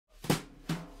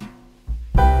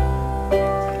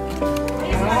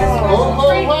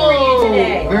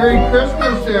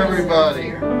Christmas to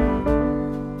everybody.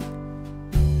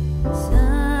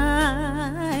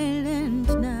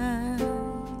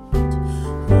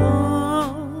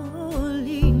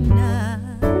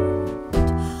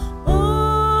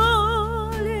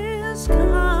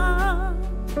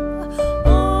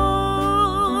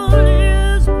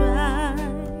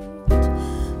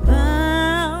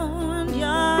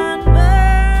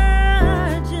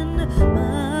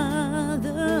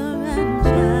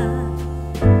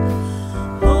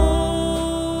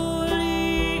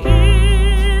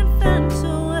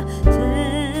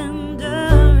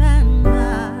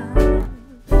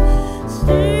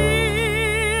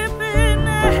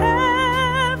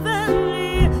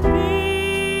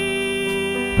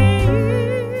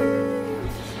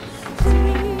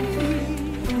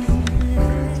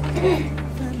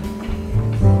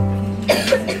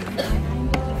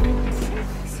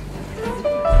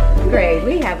 Great,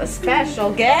 we have a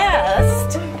special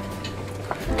guest.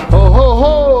 Ho, ho,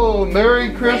 ho!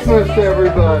 Merry Christmas to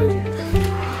everybody.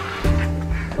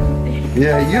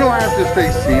 Yeah, you don't have to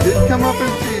stay seated. Come up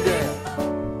and see Dad.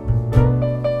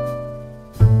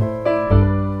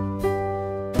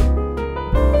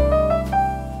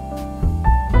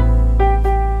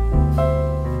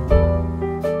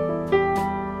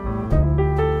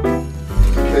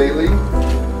 Kaylee,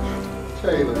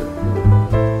 Taylor.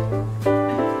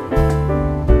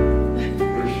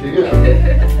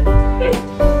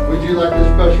 Would you like a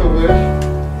special wish?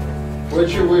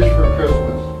 What's your wish for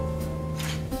Christmas?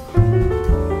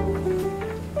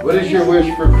 What is your wish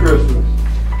for Christmas?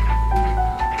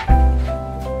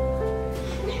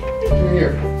 Come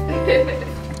here.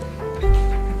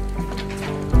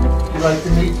 Would you like to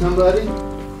meet somebody?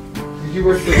 Did you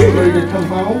wish for somebody to come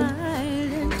home?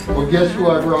 Well, guess who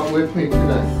I brought with me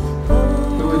today?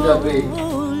 Who would that be?